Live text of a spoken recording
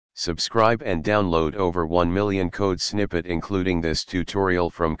Subscribe and download over 1 million code snippet including this tutorial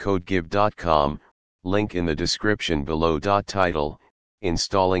from codegive.com, link in the description below. Title,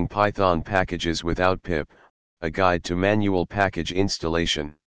 Installing Python Packages Without pip, a Guide to Manual Package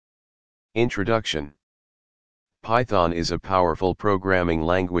Installation. Introduction. Python is a powerful programming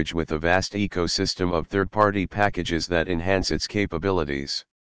language with a vast ecosystem of third-party packages that enhance its capabilities.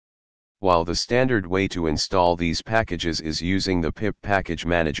 While the standard way to install these packages is using the pip package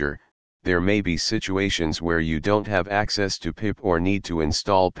manager, there may be situations where you don't have access to pip or need to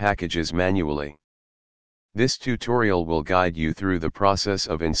install packages manually. This tutorial will guide you through the process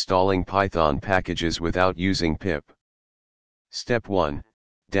of installing Python packages without using pip. Step 1.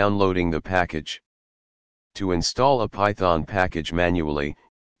 Downloading the package. To install a Python package manually,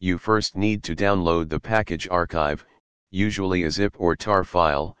 you first need to download the package archive, usually a zip or tar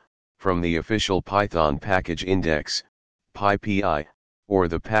file, from the official Python package index, .py, or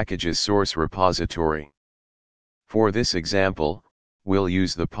the package's source repository. For this example, we'll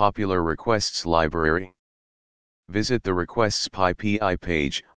use the popular requests library. Visit the requests.py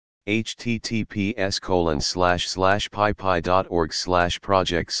page,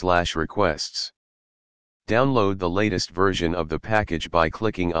 https://pypy.org/project/requests. Download the latest version of the package by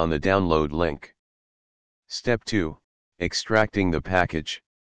clicking on the download link. Step 2. Extracting the package.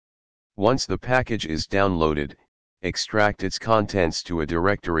 Once the package is downloaded, extract its contents to a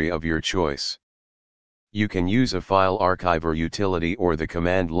directory of your choice. You can use a file archiver utility or the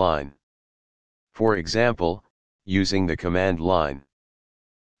command line. For example, using the command line,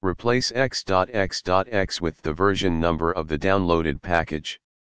 replace x.x.x with the version number of the downloaded package.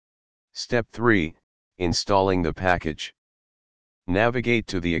 Step 3. Installing the package. Navigate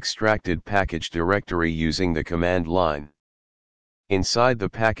to the extracted package directory using the command line. Inside the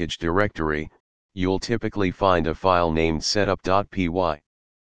package directory, you'll typically find a file named setup.py.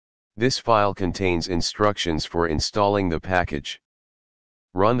 This file contains instructions for installing the package.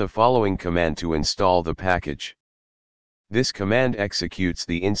 Run the following command to install the package. This command executes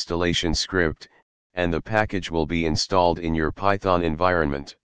the installation script, and the package will be installed in your Python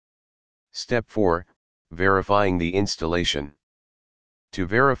environment. Step 4. Verifying the installation. To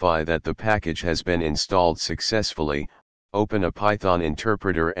verify that the package has been installed successfully, open a Python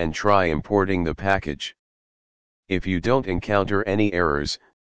interpreter and try importing the package. If you don't encounter any errors,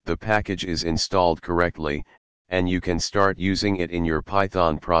 the package is installed correctly, and you can start using it in your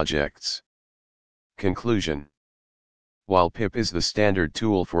Python projects. Conclusion. While pip is the standard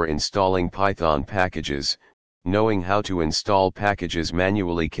tool for installing Python packages, knowing how to install packages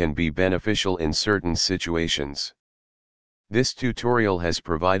manually can be beneficial in certain situations. This tutorial has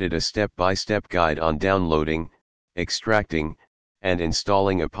provided a step-by-step guide on downloading, extracting, and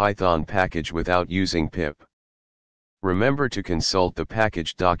installing a Python package without using pip. Remember to consult the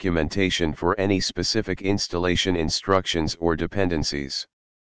package documentation for any specific installation instructions or dependencies.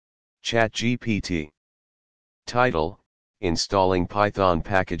 ChatGPT. Title, Installing Python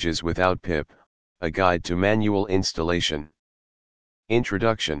Packages Without Pip, a Guide to Manual Installation.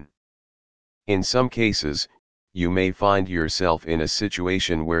 Introduction. In some cases, you may find yourself in a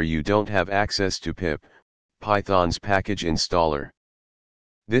situation where you don't have access to pip, Python's package installer.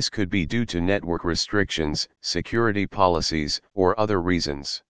 This could be due to network restrictions, security policies, or other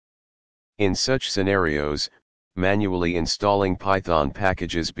reasons. In such scenarios, manually installing Python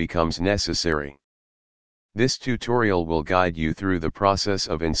packages becomes necessary. This tutorial will guide you through the process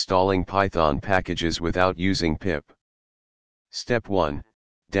of installing Python packages without using pip. Step 1.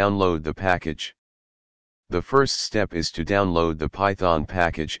 Download the package. The first step is to download the Python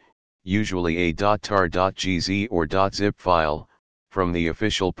package, usually a .tar.gz or .zip file, from the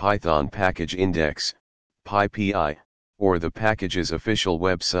official Python package index, .py, or the package's official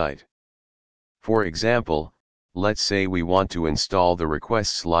website. For example, let's say we want to install the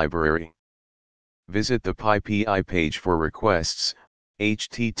requests library. Visit the .py page for requests,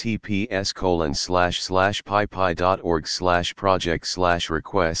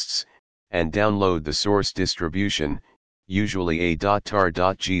 https://pypy.org/project/requests, and download the source distribution, usually a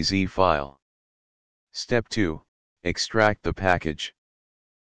 .tar.gz file. Step 2. Extract the package.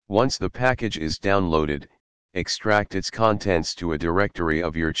 Once the package is downloaded, extract its contents to a directory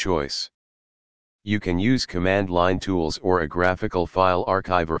of your choice. You can use command line tools or a graphical file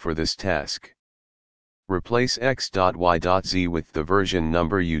archiver for this task. Replace x.y.z with the version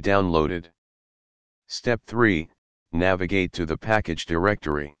number you downloaded. Step 3. Navigate to the package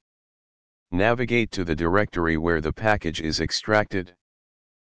directory. Navigate to the directory where the package is extracted.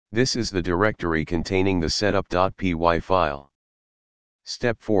 This is the directory containing the setup.py file.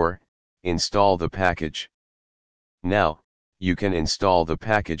 Step 4. Install the package. Now, you can install the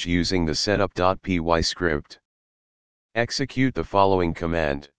package using the setup.py script. Execute the following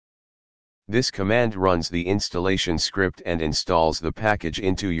command. This command runs the installation script and installs the package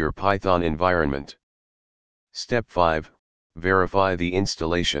into your Python environment. Step 5. Verify the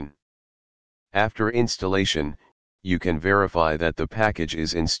installation. After installation, you can verify that the package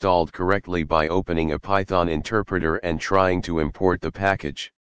is installed correctly by opening a Python interpreter and trying to import the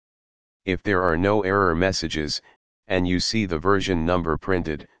package. If there are no error messages, and you see the version number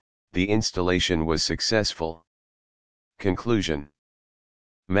printed, the installation was successful. Conclusion.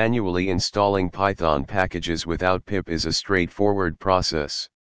 Manually installing Python packages without pip is a straightforward process.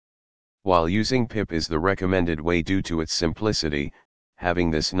 While using pip is the recommended way due to its simplicity,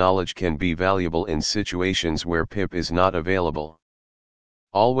 having this knowledge can be valuable in situations where pip is not available.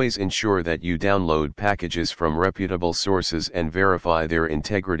 Always ensure that you download packages from reputable sources and verify their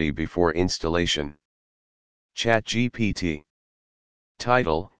integrity before installation. ChatGPT.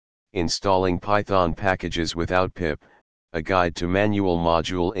 Title: Installing Python Packages Without Pip, A Guide to Manual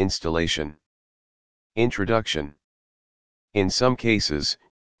Module Installation. Introduction. In some cases,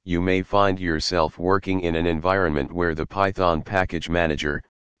 you may find yourself working in an environment where the Python Package Manager,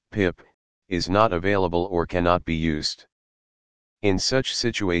 pip, is not available or cannot be used. In such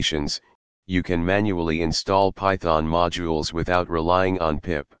situations, you can manually install Python modules without relying on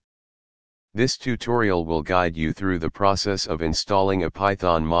pip. This tutorial will guide you through the process of installing a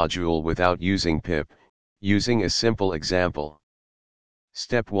Python module without using pip, using a simple example.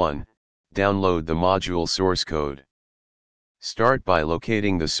 Step 1. Download the module source code. Start by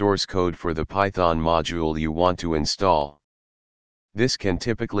locating the source code for the Python module you want to install. This can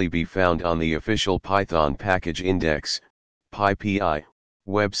typically be found on the official Python package index, PyPI,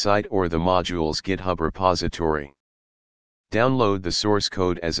 website or the module's GitHub repository. Download the source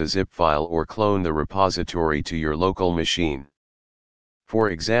code as a zip file or clone the repository to your local machine.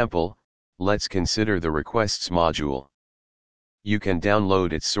 For example, let's consider the requests module. You can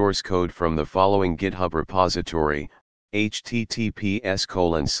download its source code from the following GitHub repository: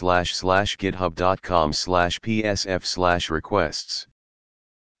 https://github.com/psf/requests.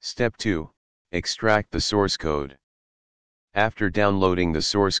 Step 2. Extract the source code. After downloading the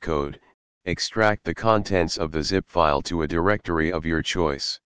source code, extract the contents of the zip file to a directory of your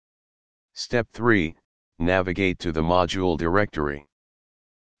choice. Step 3. Navigate to the module directory.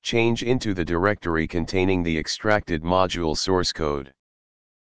 Change into the directory containing the extracted module source code.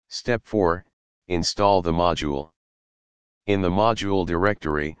 Step 4. Install the module. In the module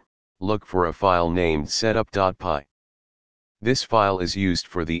directory, look for a file named setup.py. This file is used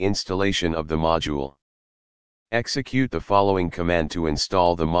for the installation of the module. Execute the following command to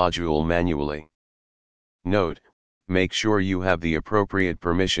install the module manually. Note: make sure you have the appropriate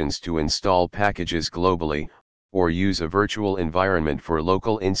permissions to install packages globally, or use a virtual environment for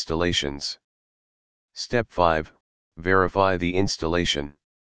local installations. Step 5. Verify the installation.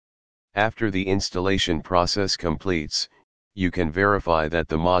 After the installation process completes, you can verify that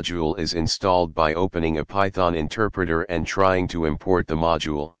the module is installed by opening a Python interpreter and trying to import the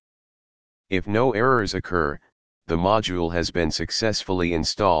module. If no errors occur, the module has been successfully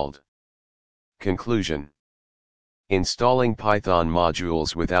installed. Conclusion. Installing Python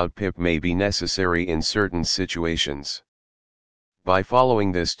modules without pip may be necessary in certain situations. By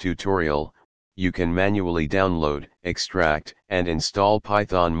following this tutorial, you can manually download, extract, and install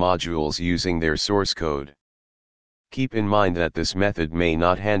Python modules using their source code. Keep in mind that this method may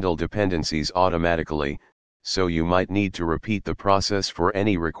not handle dependencies automatically, so you might need to repeat the process for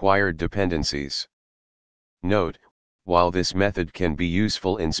any required dependencies. Note: while this method can be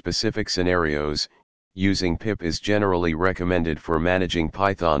useful in specific scenarios, using pip is generally recommended for managing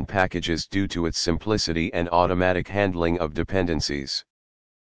Python packages due to its simplicity and automatic handling of dependencies.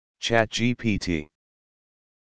 ChatGPT.